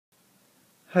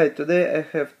Hi, today I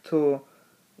have two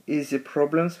easy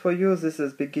problems for you. This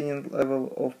is beginning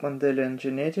level of Mendelian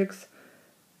genetics,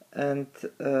 and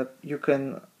you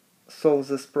can solve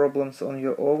these problems on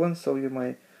your own, so you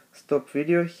might stop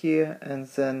video here and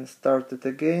then start it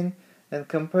again and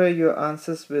compare your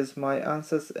answers with my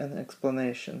answers and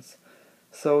explanations.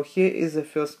 So here is the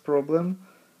first problem,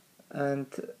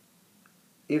 and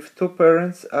if two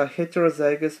parents are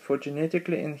heterozygous for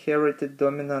genetically inherited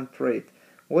dominant trait,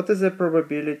 what is the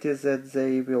probability that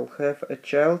they will have a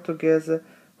child together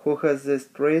who has this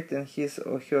trait in his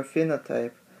or her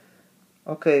phenotype?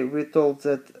 Okay, we told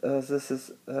that this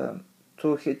is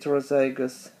two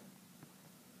heterozygous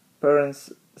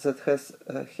parents that has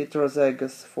a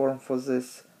heterozygous form for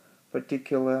this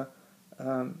particular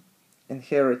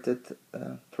inherited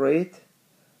trait,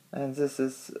 and this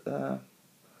is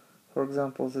for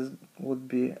example, this would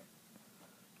be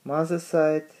mother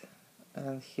side,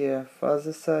 and here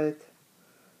father side,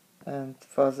 and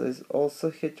father is also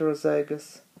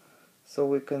heterozygous, so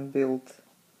we can build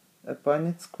a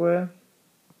Punnett square,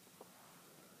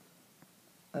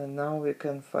 and now we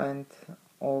can find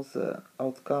all the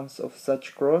outcomes of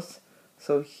such cross.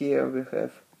 So here we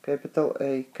have capital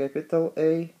A,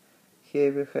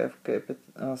 here we have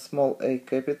small a,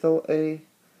 capital A,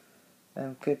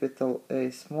 and capital A,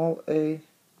 small a,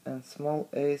 and small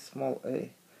a, small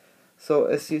a. So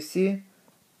as you see,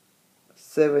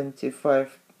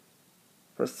 75%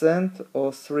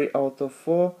 or 3 out of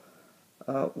 4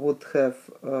 would have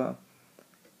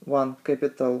one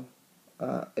capital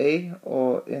A,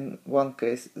 or in one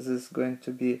case this is going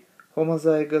to be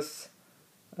homozygous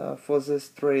for this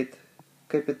trait,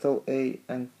 capital A,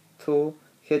 and 2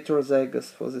 heterozygous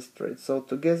for this trait. So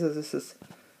together this is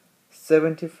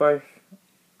 75%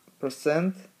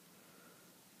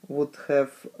 would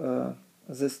have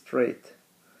this trait.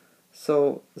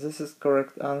 So this is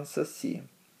correct answer C.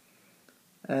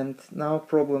 And now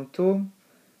problem 2.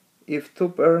 If two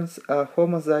parents are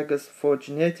homozygous for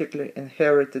genetically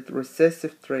inherited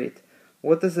recessive trait,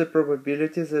 what is the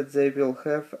probability that they will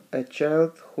have a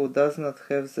child who does not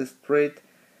have this trait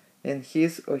in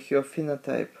his or her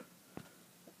phenotype?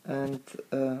 And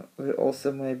we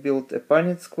also may build a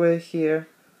Punnett square here.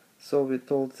 So we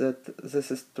told that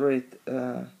this is trait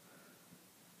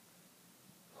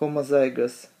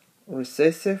homozygous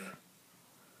recessive,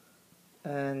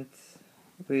 and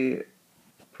we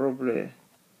probably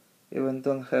even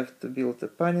don't have to build a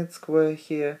Punnett square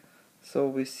here. So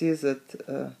we see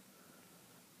that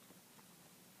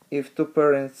if two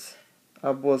parents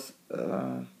are both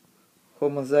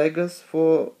homozygous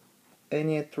for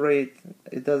any trait,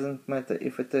 it doesn't matter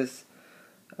if it is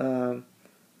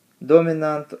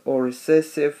dominant or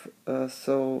recessive,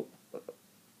 so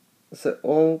the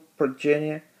all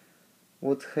progeny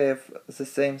would have the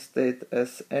same state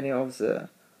as any of the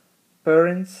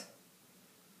parents.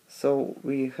 So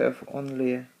we have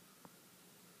only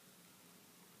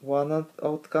one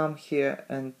outcome here,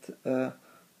 and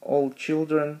all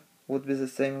children would be the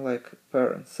same like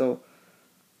parents. So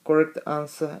correct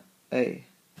answer A.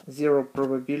 0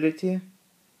 probability.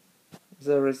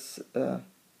 There is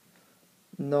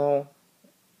no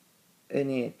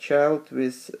any child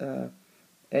with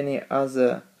any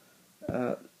other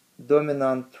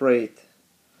dominant trait.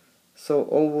 So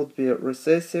all would be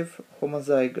recessive,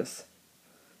 homozygous.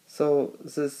 So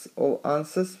this all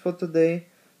answers for today.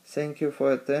 Thank you for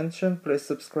your attention. Please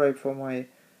subscribe for my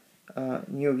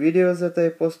new videos that I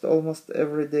post almost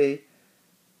every day.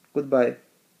 Goodbye.